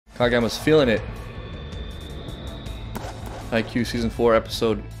Kageyama's feeling it. Haikyuu Season 4,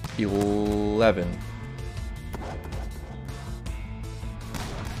 Episode 11.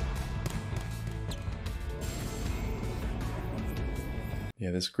 Yeah,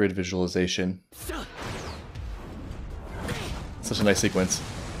 this grid visualization. Such a nice sequence.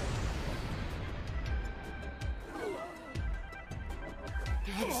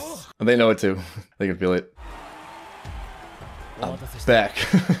 And they know it too. They can feel it. I'm back.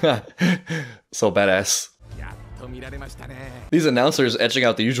 So badass. These announcers etching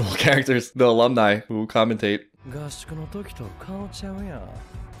out the usual characters, the alumni who commentate.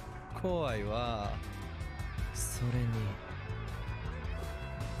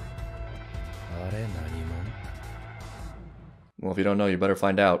 Well, if you don't know, you better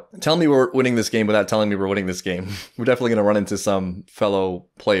find out. Tell me we're winning this game without telling me we're winning this game. We're definitely going to run into some fellow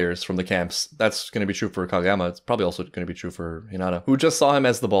players from the camps. That's going to be true for Kageyama. It's probably also going to be true for Hinata, who just saw him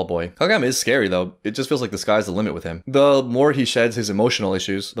as the ball boy. Kageyama is scary, though. It just feels like the sky's the limit with him. The more he sheds his emotional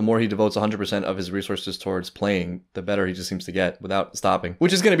issues, the more he devotes 100% of his resources towards playing, the better he just seems to get without stopping.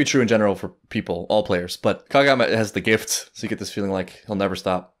 Which is going to be true in general for people, all players. But Kageyama has the gift, so you get this feeling like he'll never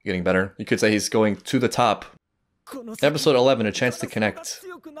stop getting better. You could say he's going to the top. Episode 11, a chance to connect.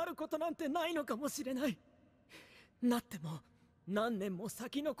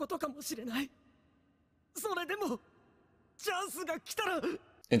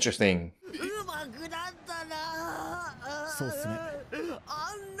 Interesting.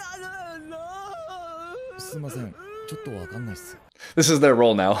 This is their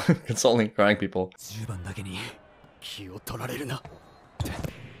role now, consoling crying people.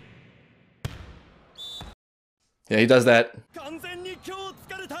 Yeah, he does that.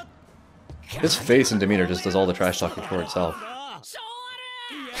 His face and demeanor just does all the trash talking for itself.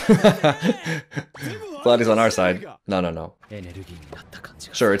 Glad he's on our side. No.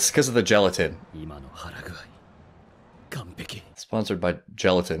 Sure, it's because of the gelatin. Sponsored by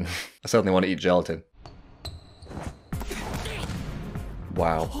gelatin. I certainly want to eat gelatin.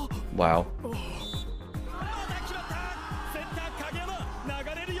 Wow.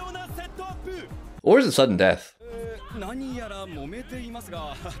 Or is it sudden death? Yeah,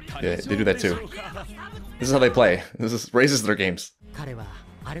 they do that too. This is how they play. This raises their games.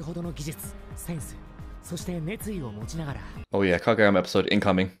 Oh yeah, Kageyama episode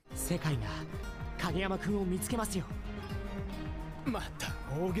incoming.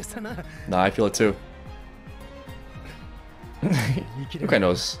 Nah, I feel it too. Yukai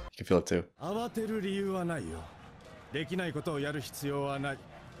knows. You can feel it too.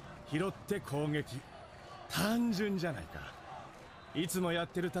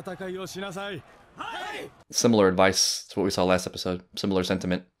 Similar advice to what we saw last episode. Similar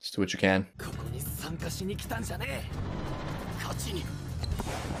sentiment. Just do what you can.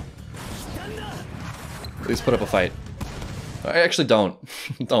 Please put up a fight. I actually don't.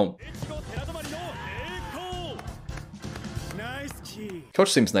 Don't.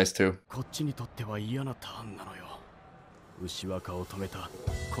 Coach seems nice too.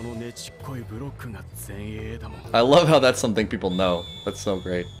 I love how that's something people know. That's so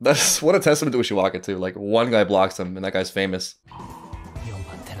great. That's what a testament to Ushiwaka too. Like one guy blocks him and that guy's famous.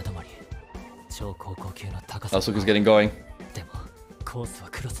 Asuka's getting going.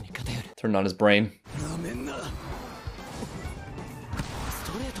 Turned on his brain.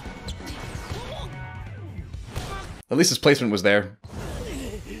 At least his placement was there.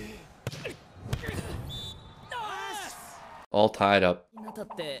 All tied up.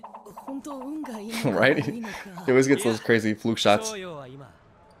 Right? He always gets those crazy fluke shots. It's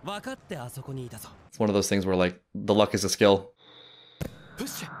one of those things where like the luck is a skill. You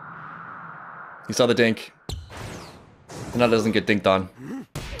saw the dink. Hinata doesn't get dinked on.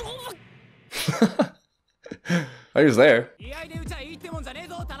 I was there.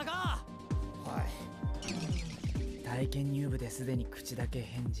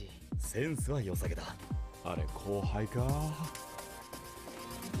 I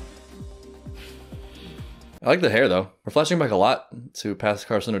like the hair though. We're flashing back a lot to past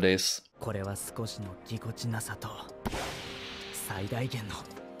Karasuno days.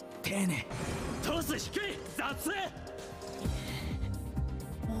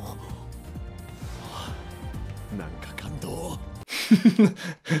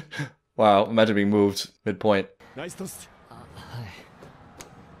 Wow, imagine being moved midpoint. Nice toss.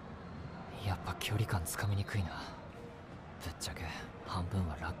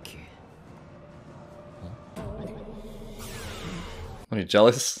 Are you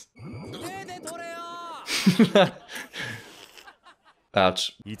jealous?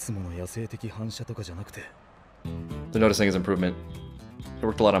 Ouch. They're noticing his improvement. He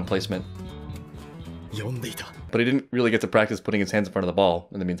worked a lot on placement. But he didn't really get to practice putting his hands in front of the ball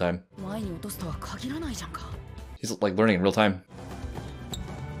in the meantime. He's like learning in real time.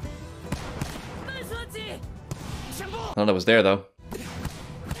 Hinata was there though.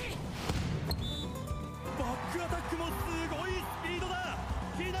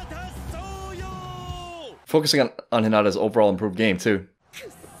 Focusing on Hinata's overall improved game too.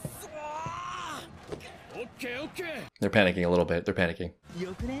 They're panicking a little bit. They're panicking.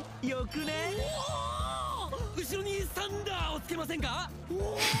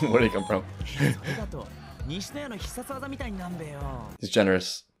 Where did he come from? He's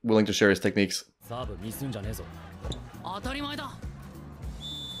generous, willing to share his techniques.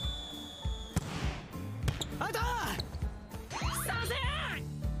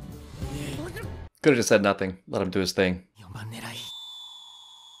 Could have just said nothing. Let him do his thing.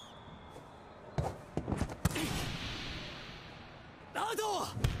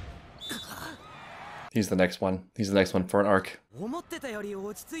 He's the next one. He's the next one for an arc. I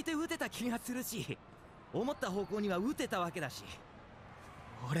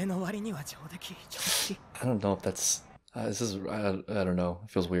don't know if that's... this is... I don't know. It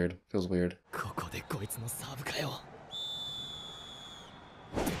feels weird. Feels weird.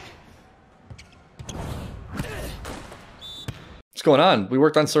 What's going on? We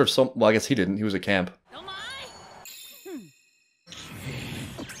worked on serve so... Well, I guess he didn't. He was at camp.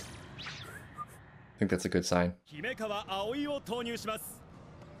 I think that's a good sign.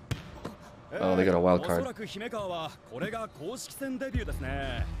 Oh, they got a wild card.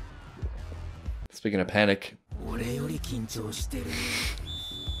 Speaking of panic.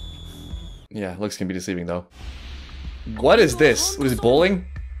 Yeah, looks can be deceiving though. What is this? Was it bowling?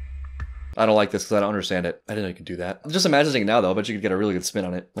 I don't like this because I don't understand it. I didn't know you could do that. Just imagining it now though, I bet you could get a really good spin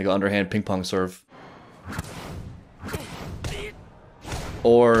on it. Like an underhand ping pong serve.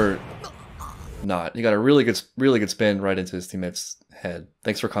 Or not. You got a really good spin right into his teammate's head.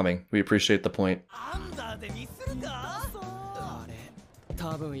 Thanks for coming. We appreciate the point.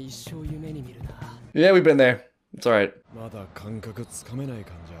 Yeah, we've been there. It's alright.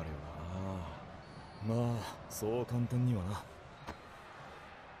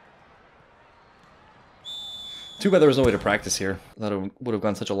 Too bad there was no way to practice here. That would have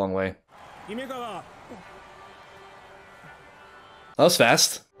gone such a long way. That was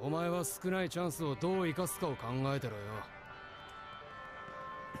fast. I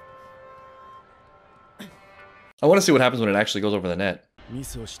want to see what happens when it actually goes over the net.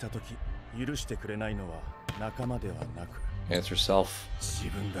 It's yourself.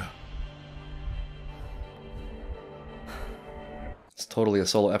 It's totally a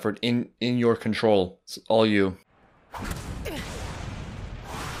solo effort in your control. It's all you.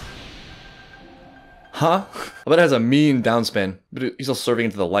 Huh? I bet it has a mean downspin, but he's still serving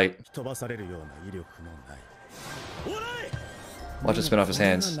into the light. Watch it spin off his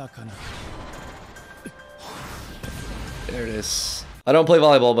hands. There it is. I don't play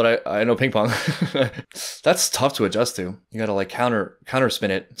volleyball, but I know ping pong. That's tough to adjust to. You gotta like counter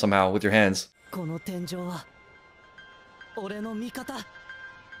spin it somehow with your hands.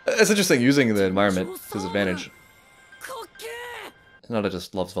 It's interesting using the environment to his advantage. Hinata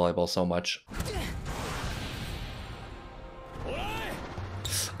just loves volleyball so much.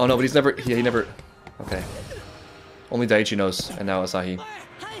 Oh no, but he never... Okay. Only Daiichi knows, and now Asahi.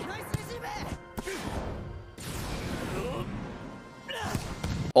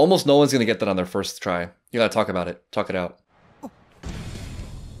 Almost no one's gonna get that on their first try. You gotta talk about it. Talk it out.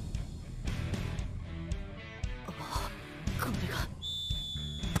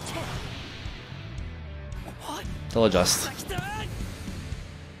 They'll adjust.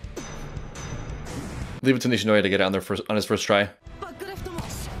 Leave it to Nishinoya to get it on his first try.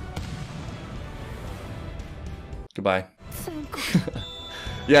 Goodbye.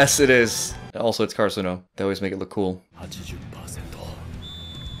 Yes, it is. Also, it's Karasuno. They always make it look cool.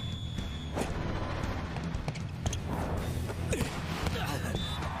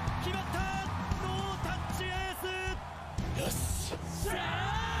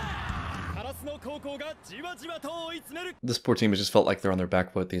 This poor team has just felt like they're on their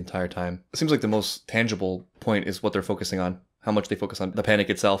back foot the entire time. It seems like the most tangible point is what they're focusing on. How much they focus on the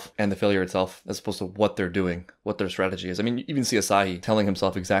panic itself and the failure itself, as opposed to what they're doing, what their strategy is. I mean, you even see Asahi telling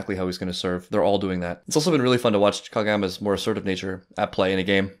himself exactly how he's going to serve. They're all doing that. It's also been really fun to watch Kageyama's more assertive nature at play in a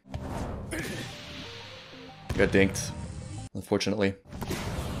game. Got dinked, unfortunately.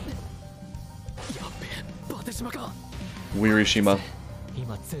 Weirishima.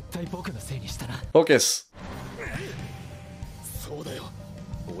 Focus!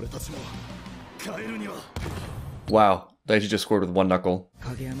 Wow. Daichi just scored with one knuckle.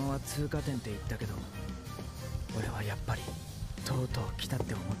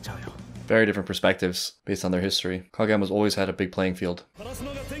 Very different perspectives based on their history. Kageyama's always had a big playing field.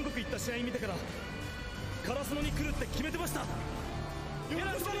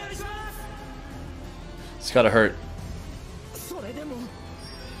 It's gotta hurt.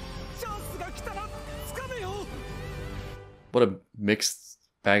 What a mixed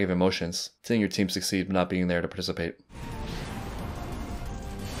bag of emotions. Seeing your team succeed but not being there to participate.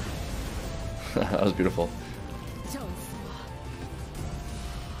 That was beautiful.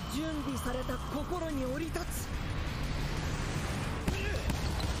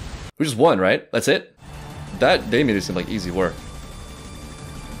 We just won, right? That's it? They made it seem like easy work.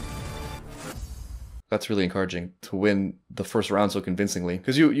 That's really encouraging to win the first round so convincingly.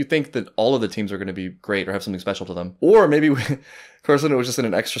 Because you think that all of the teams are going to be great or have something special to them. Or maybe Karasuno was just in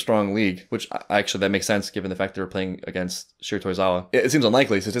an extra strong league, which actually that makes sense given the fact they were playing against Shiratorizawa. It seems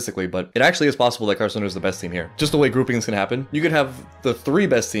unlikely statistically, but it actually is possible that Karasuno is the best team here. Just the way groupings can happen. You could have the 3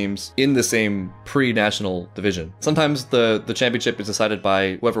 best teams in the same pre-national division. Sometimes the championship is decided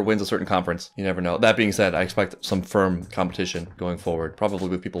by whoever wins a certain conference. You never know. That being said, I expect some firm competition going forward, probably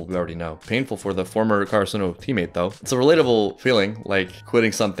with people we already know. Painful for the former Karasuno teammate though. It's a relatable feeling, like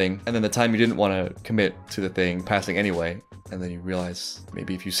quitting something and then the time you didn't want to commit to the thing, passing anyway. And then you realize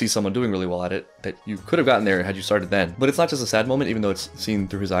maybe if you see someone doing really well at it, that you could have gotten there had you started then. But it's not just a sad moment, even though it's seen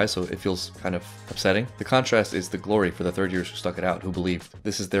through his eyes, so it feels kind of upsetting. The contrast is the glory for the third years who stuck it out, who believed.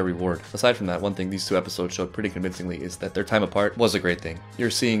 This is their reward. Aside from that, one thing these 2 episodes showed pretty convincingly is that their time apart was a great thing. You're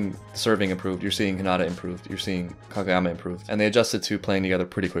seeing serving improved, you're seeing Hinata improved, you're seeing Kageyama improved, and they adjusted to playing together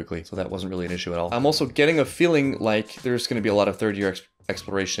pretty quickly, so that wasn't really an issue at all. I'm also getting a feeling like there's going to be a lot of third year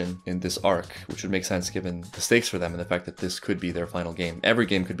exploration in this arc, which would make sense given the stakes for them and the fact that this could be their final game. Every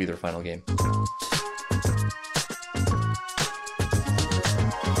game could be their final game.